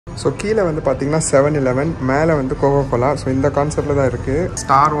So கீழே வந்து பார்த்தீங்கன்னா 7-Eleven, மேலே வந்து கோகோ கோலா. ஸோ இந்த கான்செப்டில் தான் இருக்குது.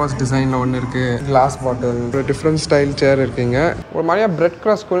 ஸ்டார் வார்ஸ் டிசைனில் ஒன்று இருக்குது, கிளாஸ் பாட்டில், ஒரு டிஃப்ரெண்ட் ஸ்டைல் சேர் இருக்குங்க. ஒரு மாதிரியா பிரெட்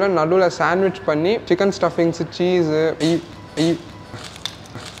க்ரஸ்க்குள்ளே நடுவில் சாண்ட்விச் பண்ணி சிக்கன் ஸ்டஃபிங்ஸு, சீஸு,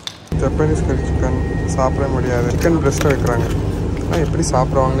 ஜப்பானீஸ் கறி சிக்கன் சாப்பிட முடியாது, சிக்கன் பிரெஸ்ட்டை வைக்கிறாங்க. ஆனால் எப்படி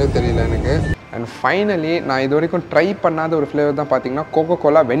சாப்பிட்றவாங்களே தெரியல எனக்கு. அண்ட் ஃபைனலி நான் இது வரைக்கும் ட்ரை பண்ணாத ஒரு ஃப்ளேவர் தான் பார்த்தீங்கன்னா cocoa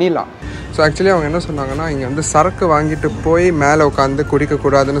Cola vanilla. So actually அவங்க என்ன சொன்னாங்கன்னா, இங்கே வந்து சரக்கு வாங்கிட்டு போய் மேலே உட்காந்து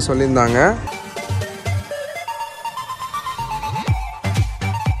குடிக்கக்கூடாதுன்னு சொல்லியிருந்தாங்க.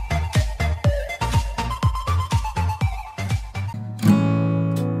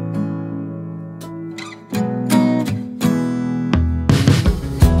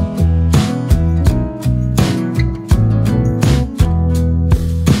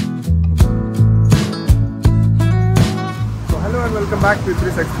 Welcome back to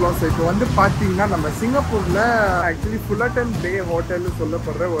Idris Explores. இப்போ வந்து பார்த்தீங்கன்னா நம்ம சிங்கப்பூரில் ஆக்சுவலி ஃபுல்லட்டன் பே ஹோட்டல்னு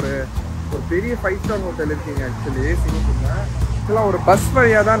சொல்லப்படுற ஒரு பெரிய 5-star ஹோட்டல் இருக்குங்க. ஆக்சுவலி சிங்கப்பூரில் ஆக்சுவலாக ஒரு பஸ்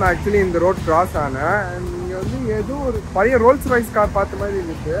வழியாக தான் நான் ஆக்சுவலி இந்த ரோட் கிராஸ் ஆனேன். இங்கே வந்து ஏதோ ஒரு பழைய ரோல்ஸ் ராய்ஸ் கார் பார்த்த மாதிரி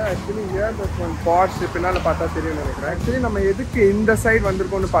இருந்துச்சு. ஆக்சுவலி ஒன் பாட்ஸ் பின்னால் பார்த்தா தெரியும்னு நினைக்கிறேன். ஆக்சுவலி நம்ம எதுக்கு இந்த சைடு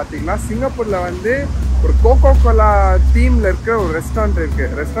வந்திருக்கோம்னு பார்த்தீங்கன்னா, சிங்கப்பூரில் வந்து ஒரு கோகோ கோலா தீமில் இருக்கிற ஒரு ரெஸ்டாரண்ட்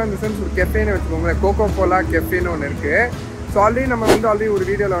இருக்குது. ரெஸ்டாரண்ட் சென்ஸ் ஒரு கெஃபேன்னு வச்சுக்கோங்களேன். கோகோ கோலா கெஃபேன்னு ஒன்று இருக்குது. ஸோ ஆல்ரெடி நம்ம வந்து ஒரு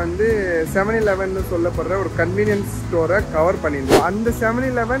வீடியோவில் வந்து 7-Eleven சொல்லப்படுற ஒரு கன்வீனியன்ஸ் ஸ்டோரை கவர் பண்ணியிருந்தோம். அந்த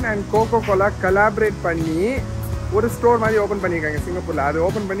 7-Eleven and cocoa Cola collaborate பண்ணி ஒரு ஸ்டோர் மாதிரி ஓப்பன் பண்ணியிருக்காங்க சிங்கப்பூரில். அது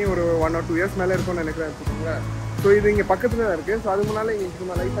ஓப்பன் பண்ணி ஒரு 1 or 2 years மேலே இருக்கும்னு நினைக்கிறேன் வச்சுக்கோங்க. ஸோ இது இங்கே பக்கத்தில் தான் இருக்குது. ஸோ அது முன்னால் இங்கே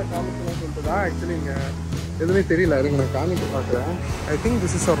சும்மா லைட்டாக காமிக்கணும்னு சொல்லிட்டு தான். ஆக்சுவலி இங்கே எதுவுமே தெரியல, இருங்க நான் காமிக்க பார்க்குறேன். I think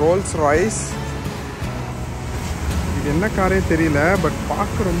this is a Rolls Royce. இது என்ன காரே தெரியல, பட்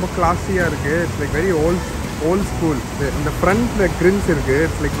பார்க்க ரொம்ப கிளாஸியாக இருக்குது. It's like very old school. இந்த ஃப்ரண்ட்டில் கிரில்ஸ் இருக்குது.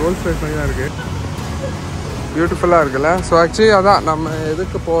 இட்ஸ் லைக் ரோல்ஸ் ராய்ஸ் மாதிரி தான் இருக்குது. பியூட்டிஃபுல்லாக இருக்குல்ல. ஸோ ஆக்சுவலி அதான் நம்ம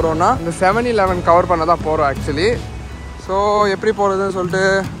எதுக்கு போகிறோன்னா, இந்த 7-Eleven கவர் பண்ண தான் போகிறோம் ஆக்சுவலி. ஸோ எப்படி போகிறதுன்னு சொல்லிட்டு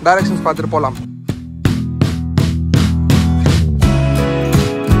டைரெக்ஷன்ஸ் பார்த்துட்டு போகலாம்.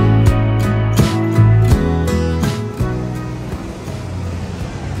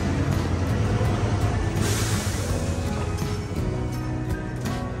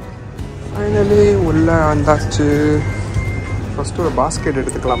 ஃபைனலி உள்ளே வந்தாச்சு. ஃபஸ்ட்டு ஒரு பாஸ்கெட்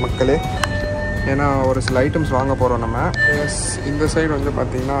எடுத்துக்கலாம் மக்களே, ஏன்னா ஒரு சில ஐட்டம்ஸ் வாங்க போகிறோம் நம்ம. எஸ், இந்த சைடு வந்து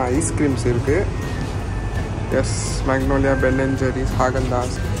பார்த்திங்கன்னா ஐஸ்கிரீம்ஸ் இருக்குது. S, magnolia, pen and Jerry's,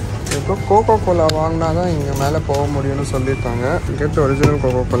 ஹாகன்தாஸ். இப்போ கோகோ கோலா வாங்கினா தான் இங்கே மேலே போக முடியும்னு சொல்லியிருக்காங்க. Get original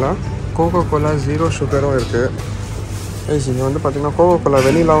cocoa Cola. Cocoa Cola 0 சுகரும் இருக்குது. எஸ், இங்கே வந்து பார்த்திங்கன்னா கோகோ கோலா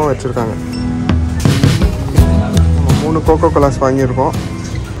வெனிலாவும் வச்சுருக்காங்க. நம்ம 3 கோகோ கோலாஸ் வாங்கியிருக்கோம்.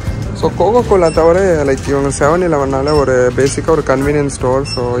 ஸோ கோகோ கோலா தவிர லைக் இவங்க 7-Elevenனால ஒரு பேசிக்காக ஒரு கன்வீனியன்ஸ் ஸ்டோர்.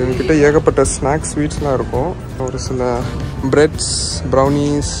 ஸோ இவங்ககிட்ட ஏகப்பட்ட ஸ்நாக்ஸ், ஸ்வீட்ஸ்லாம் இருக்கும். ஒரு சில பிரெட்ஸ்,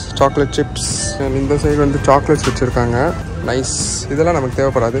 ப்ரௌனீஸ், சாக்லேட் சிப்ஸ். இந்த சைடு வந்து சாக்லேட்ஸ் வச்சுருக்காங்க. நைஸ். இதெல்லாம் நமக்கு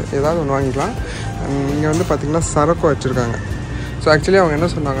தேவைப்படாது, ஏதாவது ஒன்று வாங்கிக்கலாம். இங்கே வந்து பார்த்திங்கன்னா சரக்கு வச்சுருக்காங்க. ஸோ ஆக்சுவலி அவங்க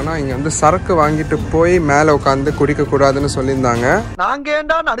என்ன சொன்னாங்கன்னா, இங்கே வந்து சரக்கு வாங்கிட்டு போய் மேலே உட்காந்து குடிக்கக்கூடாதுன்னு சொல்லியிருந்தாங்க. நாங்கள்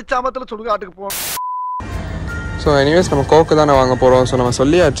ஏண்டா நடிச்சாமத்தில் சுடுகாட்டுக்கு போவோம். ஸோ எனிவேஸ் நம்ம கோக்கு தானே வாங்க போகிறோம். ஸோ நம்ம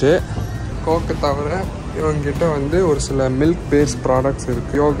சொல்லியாச்சு. கோக்கு தவிர இவங்ககிட்ட வந்து ஒரு சில மில்க் பேஸ்ட் ப்ராடக்ட்ஸ்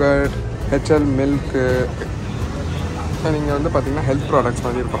இருக்குது. Yoghurt, HL milk. நீங்கள் வந்து பார்த்திங்கன்னா ஹெல்த் ப்ராடக்ட்ஸ்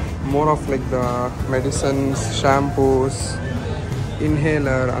மாதிரி இருக்கும். More of like the medicines, shampoos,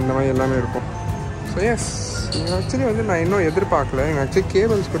 inhaler, அந்த மாதிரி எல்லாமே இருக்கும். ஸோ எஸ், இங்கே ஆக்சுவலி வந்து நான் இன்னும் எதிர்பார்க்கல. இங்கே ஆக்சுவலி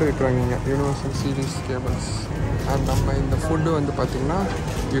கேபிள்ஸ் கூட விற்கிறாங்க இங்கே, யூனிவர்சல் சீரிஸ் கேபிள்ஸ். அண்ட் நம்ம இந்த ஃபுட்டு வந்து பார்த்திங்கன்னா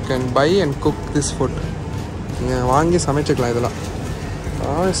you can buy and cook this food. நீங்கள் வாங்கி சமைச்சிக்கலாம். இதெல்லாம்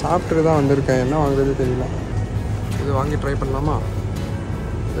சாப்பிட்டுட்டு தான் வந்திருக்கேன், என்ன வாங்குறது தெரியல. இது வாங்கி ட்ரை பண்ணலாமா?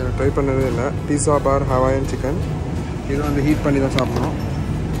 இதை ட்ரை பண்ணதே இல்லை. பீஸா பார் ஹவாயன் சிக்கன். இது வந்து ஹீட் பண்ணி தான் சாப்பிடணும்.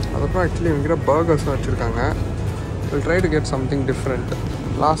 அதுக்கப்புறம் ஆக்சுவலி இவங்கிட்ட பர்கர்ஸும் வச்சுருக்காங்க. Will try to get something different.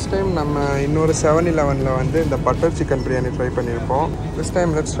 Last time நம்ம இன்னொரு 7-Elevenல வந்து இந்த பட்டர் சிக்கன் பிரியாணி ட்ரை பண்ணியிருப்போம். This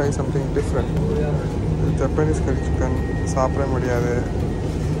time let's try something different. Japanese கறி சிக்கன் சாப்பிட முடியாது.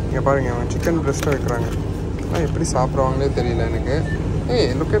 இங்கே பாருங்கள், அவன் சிக்கன் பிரெஸ்ட்டை வைக்கிறாங்க. ஆனால் எப்படி சாப்பிட்றவாங்களே தெரியல எனக்கு.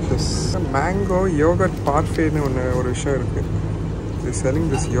 Look at this mango yoghurt பார்ஃபேன்னு ஒரு விஷயம் இருக்குது. இது செல்லிங்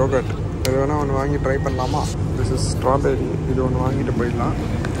திஸ் யோகர்ட். இது வேணால் ஒன்று வாங்கி ட்ரை பண்ணலாமா? This is strawberry. இது ஒன்று வாங்கிட்டு போயிடலாம்.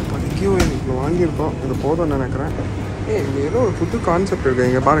 அதுக்கும் இன்றைக்கி வாங்கியிருக்கோம். இது போதும்னு நினைக்கிறேன். இங்கே ஏதோ ஒரு புது கான்செப்ட் இருக்குது.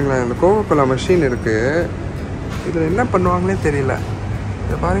 இங்கே பாருங்களேன், இந்த கோகோ கோலா மெஷின் இருக்குது. இதில் என்ன பண்ணுவாங்களே தெரியல.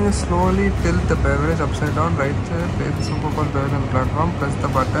 இதை பாருங்கள். Slowly tilt the beverage upside down, right side, place the super cold beverage on the platform, press the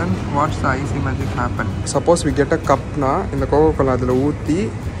button, watch the 𝗖cie magic happen. Suppose we get a cupனா இந்த cocoa Cola அதில் ஊற்றி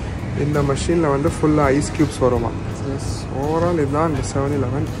இந்த மெஷினில் வந்து ஃபுல்லாக ஐஸ் க்யூப்ஸ் வருமா. Overall இதுதான் இந்த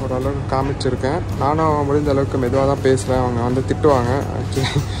 7-Eleven ஓரளவுக்கு காமிச்சிருக்கேன். நானும் முடிஞ்ச அளவுக்கு மெதுவாக தான் பேசுகிறேன். அவங்க வந்து திட்டுவாங்க.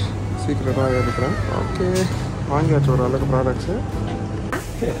 ஆக்சுவலி சீக்கிரட்டாக இருக்கிறேன். ஓகே, வாங்கியாச்சு ஓரளவுக்கு products.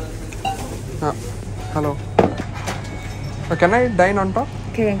 Hello. Can I dine on top?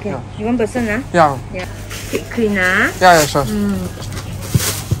 Okay. Yeah. You want person ah? Yeah. Clean ah? Yeah, sure.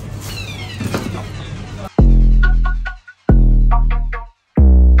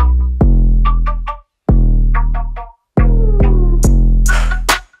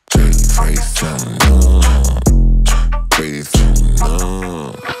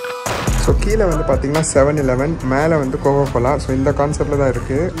 So கீழே வந்து பார்த்தீங்கன்னா 7-Eleven, மேலே வந்து கோகோ கோலா. ஸோ இந்த கான்செப்டில் தான்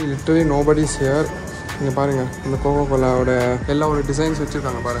இருக்குது. Literally nobody's here. இங்கே பாருங்கள், இந்த கோகோ கோலாவோட எல்லா ஒரு டிசைன்ஸ்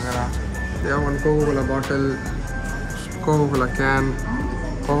வச்சுருக்காங்க பாருங்கள். One cocoa Cola bottle, cocoa Cola can,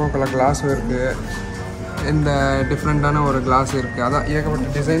 cocoa Cola கிளாஸும் இருக்குது. இந்த டிஃப்ரெண்ட்டான ஒரு கிளாஸ் இருக்குது. அதான்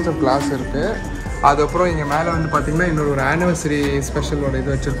ஏகப்பட்ட டிசைன்ஸ் ஆஃப் கிளாஸ் இருக்குது. அதுக்கப்புறம் இங்கே மேலே வந்து பார்த்திங்கன்னா இன்னொரு ஆனிவர்சரி ஸ்பெஷலோட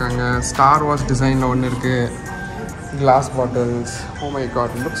இது வச்சுருக்காங்க. ஸ்டார் வார்ஸ் டிசைனில் ஒன்று இருக்குது. Class bottles. Oh my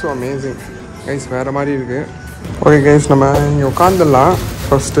God, looks so amazing guys. வேறு மாதிரி இருக்குது. ஓகே கைஸ், நம்ம இங்கே உட்காந்துடலாம்.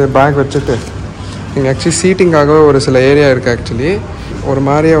 ஃபஸ்ட்டு பேக் வச்சுட்டு இங்கே ஆக்சுவலி சீட்டிங்காகவே ஒரு சில ஏரியா இருக்குது. ஆக்சுவலி ஒரு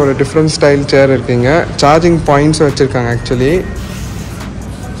மாதிரியே ஒரு டிஃப்ரெண்ட் ஸ்டைல் சேர் இருக்குங்க. சார்ஜிங் பாயிண்ட்ஸும் வச்சுருக்காங்க ஆக்சுவலி.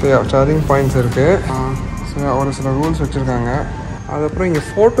 ஸோ சார்ஜிங் பாயிண்ட்ஸ் இருக்குது. ஸோ ஒரு சில ரூல்ஸ் வச்சுருக்காங்க. அதுக்கப்புறம் இங்கே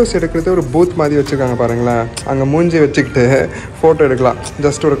ஃபோட்டோஸ் எடுக்கிறது ஒரு பூத் மாதிரி வச்சுருக்காங்க பாருங்களேன். அங்கே மூஞ்சி வச்சுக்கிட்டு ஃபோட்டோ எடுக்கலாம்.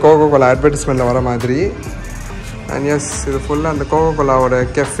 ஜஸ்ட் ஒரு கோகோ கோலா அட்வர்டைஸ்மெண்ட்டில் வர மாதிரி. அண்ட் எஸ், இது ஃபுல்லாக அந்த கோகோ கோலாவோட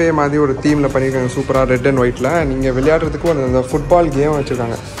கெஃபே மாதிரி ஒரு தீமில் பண்ணியிருக்காங்க சூப்பராக, ரெட் அண்ட் ஒயிட்டில். நீங்கள் விளையாடுறதுக்கு ஒரு அந்த ஃபுட்பால் கேம்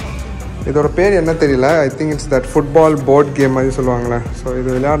வச்சுருக்காங்க. இதோட பேர் என்ன தெரியல. I think it's that football board game மாதிரி சொல்லுவாங்களே. ஸோ இது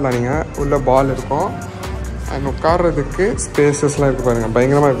விளையாடலாம். நீங்கள் உள்ளே பால் இருக்கும். அண்ட் உட்கார்றதுக்கு ஸ்பேசஸ்லாம் இருக்குது பாருங்கள்.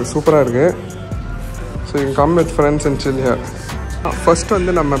 பயங்கரமாக இருக்குது, சூப்பராக இருக்குது. So you come with friends and chill here. First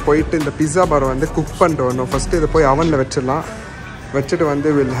வந்து நம்ம போயிட்டு இந்த பிஸா பாரை வந்து குக் பண்ணிட்டு வரணும். ஃபஸ்ட்டு இதை போய் அவனில் வச்சிடலாம். வச்சுட்டு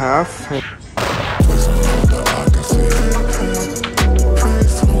வந்து வில் ஹேவ்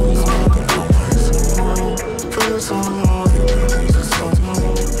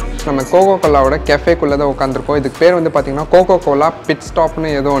நம்ம கோகோ கோலாவோட கெஃபேக்குள்ளே தான் உட்காந்துருக்கோம். இதுக்கு பேர் வந்து பார்த்தீங்கன்னா கோகோ கோலா பிட்ஸ்டாப்னு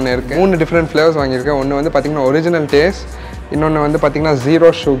ஏதோ ஒன்று இருக்குது. 3 டிஃப்ரெண்ட் ஃப்ளேவர்ஸ் வாங்கியிருக்கேன். ஒன்று வந்து பார்த்தீங்கன்னா ஒரிஜினல் டேஸ்ட், இன்னொன்று வந்து பார்த்தீங்கன்னா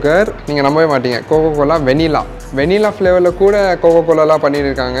 0 சுகர். நீங்கள் நம்பவே மாட்டீங்க, கோகோ கோலா வெனிலா ஃப்ளேவரில் கூட கோகோ கோலாலாம்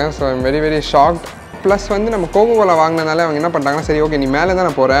பண்ணியிருக்காங்க. So I'm very very shocked. Plus வந்து நம்ம கோகோ கோலா வாங்கினதால அவங்க என்ன பண்ணிட்டாங்கன்னா, சரி ஓகே நீ மேலே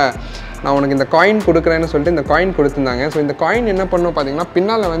தானே போகிற, நான் உனக்கு இந்த காயின் கொடுக்குறேன்னு சொல்லிட்டு இந்த காயின் கொடுத்துருந்தாங்க. ஸோ இந்த காயின் என்ன பண்ணணும் பார்த்தீங்கன்னா,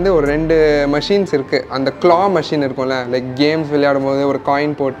 பின்னால் வந்து ஒரு 2 மெஷின்ஸ் இருக்குது. அந்த கிளா மெஷின் இருக்கும்ல, லைக் கேம்ஸ் விளையாடும் போது ஒரு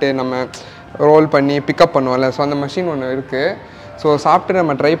காயின் போட்டு நம்ம ரோல் பண்ணி பிக்கப் பண்ணுவோம்ல. ஸோ அந்த மெஷின் ஒன்று இருக்குது. ஸோ சாப்பிட்டு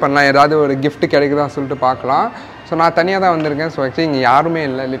நம்ம ட்ரை பண்ணலாம், ஏதாவது ஒரு கிஃப்ட் கிடைக்குதா சொல்லிட்டு பார்க்கலாம். ஸோ நான் தனியாக தான் வந்திருக்கேன். ஸோ ஆக்சுவலி இங்கே யாருமே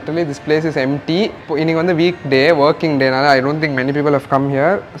இல்லை. Literally this place is empty. இப்போ இன்றைக்கி வந்து week day, working டேனால I don't think many people have come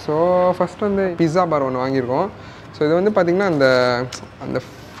here. So first வந்து பிஸா பார் ஒன்று வாங்கியிருக்கோம். ஸோ இது வந்து பார்த்திங்கன்னா அந்த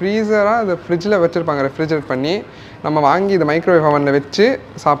ஃப்ரீசராக அதை ஃப்ரிட்ஜில் வச்சுருப்பாங்க, ரெஃப்ரிஜரேட் பண்ணி. நம்ம வாங்கி இதை மைக்ரோவேவ் அவனில் வச்சு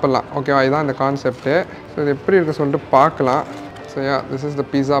சாப்பிட்லாம். ஓகேவா, இதுதான் இந்த கான்செப்ட்டு. ஸோ இது எப்படி இருக்குது சொல்லிட்டு பார்க்கலாம். So this is the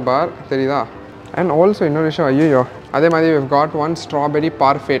pizza பார், தெரியுதா? அண்ட் ஆல்சோ இன்னொரு விஷயம், ஐயோ அதே மாதிரி we've got one ஸ்ட்ராபெரி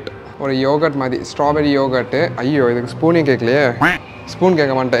பார்ஃபேட், ஒரு யோகர்ட் மாதிரி, ஸ்ட்ராபெரி யோகர்ட்டு. ஐயோ இதுக்கு ஸ்பூனே கேட்கலையே, ஸ்பூன்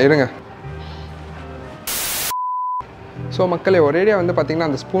கேட்க மாட்டேன், இருங்க. ஸோ மக்களே ஒரேடியாக வந்து பார்த்திங்கன்னா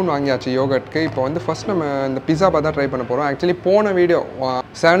அந்த ஸ்பூன் வாங்கியாச்சு யோகர்ட்க்கு. இப்போ வந்து ஃபஸ்ட் நம்ம இந்த பிஸா பார் தான் ட்ரை பண்ண போகிறோம். ஆக்சுவலி போன வீடியோ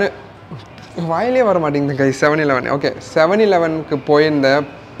வாயிலே வர மாட்டேங்குது கை 7-Eleven. ஓகே 7-Elevenக்கு போயிருந்த.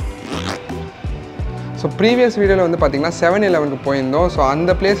 ஸோ ப்ரீவியஸ் வீடியோவில் வந்து பார்த்திங்கன்னா 7-Elevenக்கு போயிருந்தோம். ஸோ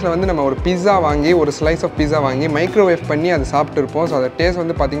அந்த பிளேஸில் வந்து நம்ம ஒரு பிஸா வாங்கி, ஒரு ஸ்லைஸ் ஆஃப் பிஸா வாங்கி மைக்ரோவேவ் பண்ணி அதை சாப்பிட்டுருப்போம். ஸோ அந்த டேஸ்ட்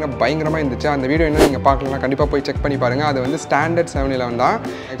வந்து பார்த்திங்கன்னா பயங்கரமாக இருந்துச்சு. அந்த வீடியோ இன்னும் நீங்கள் பார்க்கலாம், கண்டிப்பாக போய் செக் பண்ணி பாருங்கள். அது வந்து ஸ்டாண்டர்ட் 7-Eleven தான்.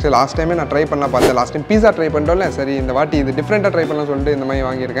 ஆக்சுவலி லாஸ்ட் டைமே நான் ட்ரை பண்ணலாம் பார்த்தேன். லாஸ்ட் டைம் பிஸா ட்ரை பண்ணிட்டோம்ல, சரி இந்த வாட்டி இது டிஃப்ரெண்ட்டாக ட்ரை பண்ணலாம் சொல்லிட்டு இந்த மாதிரி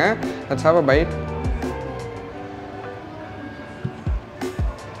வாங்கியிருக்கேன். Let's have a byte.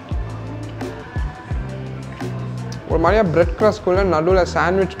 ஒரு மாதிரியாக பிரெட் க்ரஸ்க்குள்ளே நடுவில்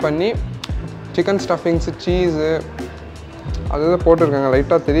சாண்ட்விச் பண்ணி சிக்கன் ஸ்டஃபிங்ஸு, சீஸு அதுதான் போட்டிருக்காங்க.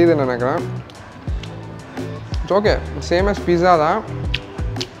 லைட்டாக தெரியுதுன்னு நினைக்கிறேன். It's okay, same as pizza தான்.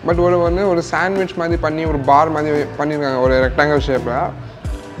 பட் ஒரு சாண்ட்விச் மாதிரி பண்ணி ஒரு பார் மாதிரி பண்ணியிருக்காங்க, ஒரு ரெக்டாங்கிள் ஷேப்பில்.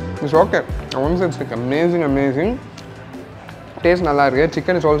 It's okay, once it's like amazing. Taste நல்லா இருக்குது.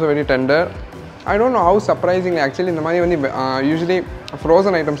 Chicken is also very tender. I don't know how surprising. Actually இந்த மாதிரி வந்து யூஸ்வலி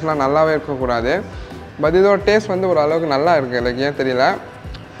ஃப்ரோசன் ஐட்டம்ஸ்லாம் நல்லாவே இருக்கக்கூடாது. பட் இதோட டேஸ்ட் வந்து ஒரு அளவுக்கு நல்லா இருக்குது. லைக் ஏன் தெரியல.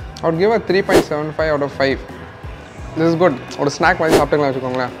 I would give a 3.75 out of 5. This is good. ஒரு ஸ்நாக் மாதிரி சாப்பிட்டுக்கலாம்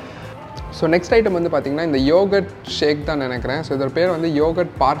வச்சுக்கோங்களேன். ஸோ நெக்ஸ்ட் ஐட்டம் வந்து பார்த்திங்கன்னா இந்த யோகர்ட் ஷேக் தான் நினைக்கிறேன். ஸோ இதோட பேர் வந்து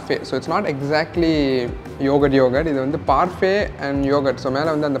yoghurt பார்ஃபே. So it's not exactly yoghurt. இது வந்து பார்ஃபே அண்ட் யோகர்ட். ஸோ மேலே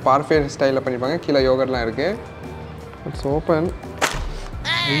வந்து அந்த பார்ஃபே ஸ்டைலில் பண்ணியிருப்பாங்க, கீழே யோகர்ட்லாம் இருக்குது. It's open.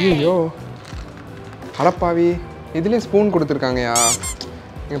 ஐயோ அடப்பாவி, இதுலேயும் ஸ்பூன் கொடுத்துருக்காங்கயா.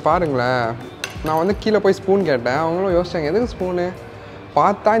 நீங்கள் பாருங்களேன், நான் வந்து கீழே போய் ஸ்பூன் கேட்டேன். அவங்களும் யோசிச்சாங்க எதுக்கு ஸ்பூனு.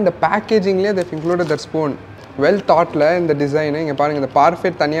 பார்த்தா இந்த பேக்கேஜிங்லேயே தே இன்க்ளூடட் தட் ஸ்பூன். வெல் தாட்டில் இந்த டிசைனு. இங்கே பாருங்கள், இந்த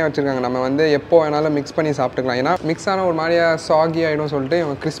பார்ஃபெட் தனியாக வச்சுருக்காங்க. நம்ம வந்து எப்போ வேணாலும் மிக்ஸ் பண்ணி சாப்பிட்டுக்கலாம். ஏன்னா மிக்ஸ் ஆன ஒரு மாதிரியா சாகி ஆகிடும் சொல்லிட்டு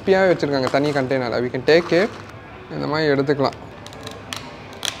இவங்க கிறிஸ்பியாகவே வச்சுருக்காங்க தனி container. We can take it, இந்த மாதிரி எடுத்துக்கலாம்.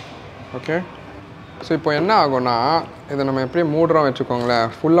 ஓகே, ஸோ இப்போ என்ன ஆகும்னா இதை நம்ம எப்படி மூடுறோம் வச்சுக்கோங்களேன்,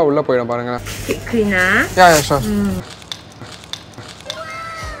 ஃபுல்லாக உள்ளே போயிடும் பாருங்களேன். யா ஷோர்.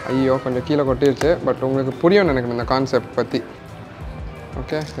 ஐயோ கொஞ்சம் கீழே கொட்டிடுச்சு, பட் உங்களுக்கு புரியும்னு நினைக்கிறேன் இந்த கான்செப்ட் பற்றி.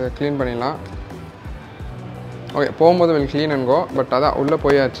 ஓகே, இதை க்ளீன் பண்ணிடலாம். ஓகே, போகும்போது will clean and go. But அதான் உள்ளே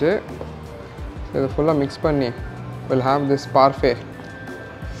போயாச்சு. இதை ஃபுல்லாக மிக்ஸ் பண்ணி வில் ஹாவ் திஸ் பார்ஃபே.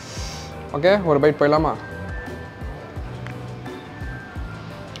 ஓகே, ஒரு பைட் போயிடலாமா?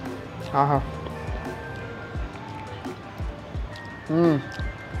 ஆஹா,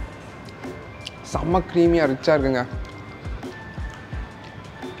 செம்ம க்ரீமியாக ரிச்சாக இருக்குங்க.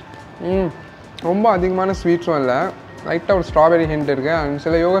 ரொம்ப அதிகமான ஸ்வீட்ஸும் இல்லை, லைட்டாக ஒரு ஸ்ட்ராபெரி ஹிண்ட் இருக்குது. அண்ட்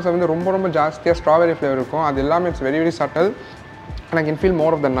சில யோகாஸில் வந்து ரொம்ப ரொம்ப ஜாஸ்தியாக ஸ்ட்ராபெரி ஃப்ளேவர் இருக்கும். அது எல்லாமே it's very very subtle and I can feel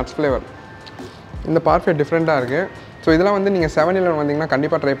more of the nuts flavour. இந்த பார்ஃபே டிஃப்ரெண்ட்டாக இருக்குது. ஸோ இதெல்லாம் வந்து நீங்கள் 7-Eleven வந்தீங்கன்னா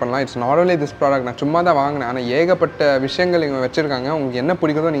கண்டிப்பாக ட்ரை பண்ணலாம். It's not only this product. நான் சும்மா தான் வாங்கினேன், ஆனால் ஏகப்பட்ட விஷயங்கள் இங்கே வச்சுருக்காங்க. உங்களுக்கு என்ன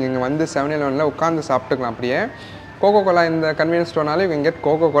பிடிக்குதோ நீங்கள் இங்கே வந்து 7-Elevenல உட்காந்து சாப்பிட்டுக்கலாம். அப்படியே கோகோ கோலா இந்த கன்வீனியன்ஸ் ஸ்டோர்னாலே இவங்க get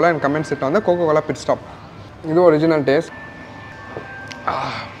cocoa Cola and comment set வந்து கோகோ கோலா பிட்ஸ்டாப். இது ஒரிஜினல் டேஸ்ட்.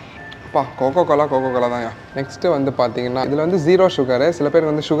 அப்பா, கோகோ கோலா தான். நெக்ஸ்ட்டு வந்து பார்த்தீங்கன்னா இதில் வந்து 0 சுகரு. சில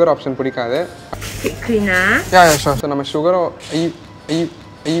பேருக்கு வந்து சுகர் ஆப்ஷன் பிடிக்காது. யா ஷோர். ஸோ நம்ம சுகரோ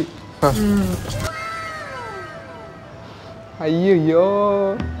ஐயோ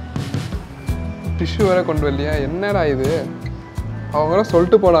டிஷ்யூ வேறு கொண்டு வரலையா? என்னடா இது, அவங்களும்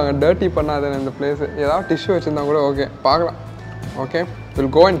சொல்லிட்டு போனாங்க டர்ட்டி பண்ணாதுன்னு இந்த பிளேஸு. ஏதாவது டிஷ்யூ வச்சுருந்தா கூட ஓகே, பார்க்கலாம். Okay,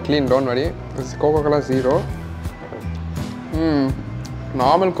 will go and clean, don't worry. Cocoa Cola 0.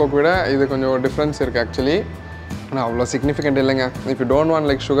 Normal Coke விட இது கொஞ்சம் டிஃப்ரென்ஸ் இருக்குது ஆக்சுவலி, ஆனால் அவ்வளோ சிக்னிஃபிகண்ட் இல்லைங்க. If you don't want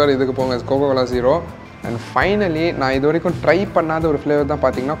like sugar இதுக்கு போங்க, கோகோ கோலா 0. அண்ட் ஃபைனலி நான் இது வரைக்கும் ட்ரை பண்ணாத ஒரு ஃப்ளேவர் தான்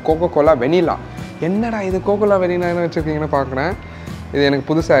பார்த்தீங்கன்னா கோகோ கோலா வெனிலா. என்னடா இது கோகோ கோலா வெனிலான்னு வச்சுருக்கீங்கன்னு பார்க்குறேன். இது எனக்கு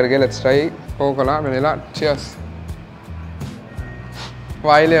புதுசாக இருக்குது. Let's try cocoa Cola vanilla. Cheers.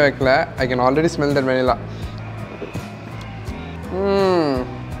 வாயிலே வைக்கல, I can already smell that vanilla.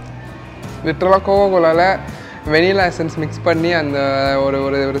 லிட்டரலாக cocoa கோலாவில் vanilla essence mix பண்ணி அந்த ஒரு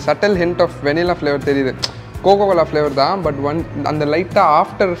ஒரு subtle hint of vanilla flavour தெரியுது. கோகோ கோலா ஃப்ளேவர் தான், பட் அந்த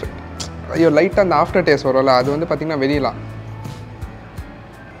லைட்டாக லைட்டாக அந்த ஆஃப்டர் டேஸ்ட் வரும்ல, அது வந்து பார்த்திங்கன்னா வெனிலா.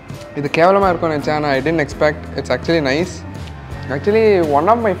 இது கேவலமாக இருக்கும்னு நினச்சேன், ஆனால் ஐ didn't expect. It's actually nice. Actually one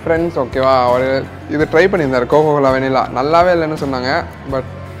of my friends ஓகேவா, அவர் இது ட்ரை பண்ணியிருந்தார் கோகோ கோலா வெனிலா. நல்லாவே இல்லைன்னு சொன்னாங்க, but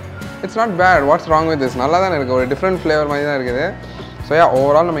it's not bad. What's wrong with this? நல்லா தானே இருக்குது, ஒரு டிஃப்ரெண்ட் ஃப்ளேவர் மாதிரி தான் இருக்குது. ஸோ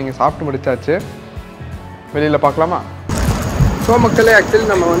ஓவரால் நம்ம இங்கே சாப்பிட்டு முடிச்சாச்சு. வெளியில் பார்க்கலாமா? ஸோ மக்களே, ஆக்சுவலி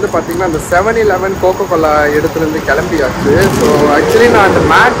நம்ம வந்து பார்த்திங்கன்னா அந்த 7-Eleven கோகோ கோலா இடத்துலேருந்து கிளம்பியாச்சு. ஸோ ஆக்சுவலி நான் அந்த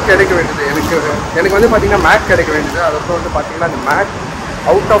மேட் கிடைக்க வேண்டியது எனக்கு வந்து பார்த்திங்கன்னா மேட் கிடைக்க வேண்டியது. அதுக்கப்புறம் வந்து பார்த்திங்கன்னா அந்த மேட்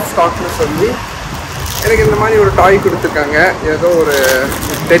அவுட் ஆஃப் ஸ்டாக்னு சொல்லி எனக்கு இந்த மாதிரி ஒரு டாய் கொடுத்துருக்காங்க. ஏதோ ஒரு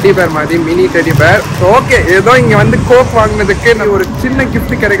டெடி பேர் மாதிரி, mini teddy bear. So okay, ஏதோ இங்கே வந்து கோக் வாங்கினதுக்கு நான் ஒரு சின்ன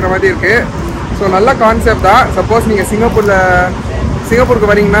கிஃப்ட் கிடைக்கிற மாதிரி இருக்குது. ஸோ நல்ல கான்செப்ட் தான். சப்போஸ் நீங்கள் சிங்கப்பூருக்கு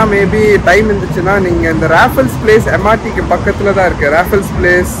வரீங்கன்னா மேபி டைம் இருந்துச்சுன்னா நீங்கள் இந்த ராஃபல்ஸ் பிளேஸ் MRTக்கு பக்கத்தில் தான் இருக்குது. ராஃபல்ஸ்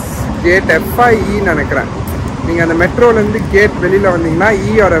பிளேஸ் கேட் FIE நினைக்கிறேன். நீங்கள் அந்த மெட்ரோலேருந்து கேட் வெளியில் வந்தீங்கன்னா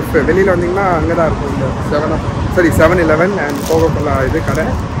E or F வெளியில் வந்தீங்கன்னா அங்கே தான் இருக்கும் இந்த 7-Eleven அண்ட் கோகோ கோலா இது கடை.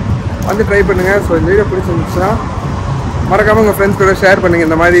 வந்து ட்ரை பண்ணுங்கள். ஸோ இந்த வீடியோ பிடிச்சிருந்துச்சுன்னா மறக்காமல் உங்கள் ஃப்ரெண்ட்ஸ் கூட ஷேர் பண்ணுங்கள்.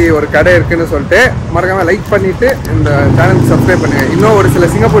 இந்த மாதிரி ஒரு கடை இருக்குதுன்னு சொல்லிட்டு மறக்காமல் லைக் பண்ணிவிட்டு இந்த சேனலுக்கு சப்ஸ்கிரைப் பண்ணுங்கள். இன்னும் ஒரு சில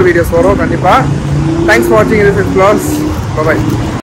சிங்கப்பூர் வீடியோஸ் வரும் கண்டிப்பாக. தேங்க்ஸ் ஃபார் வாட்சிங். Idris Explores. Bye bye.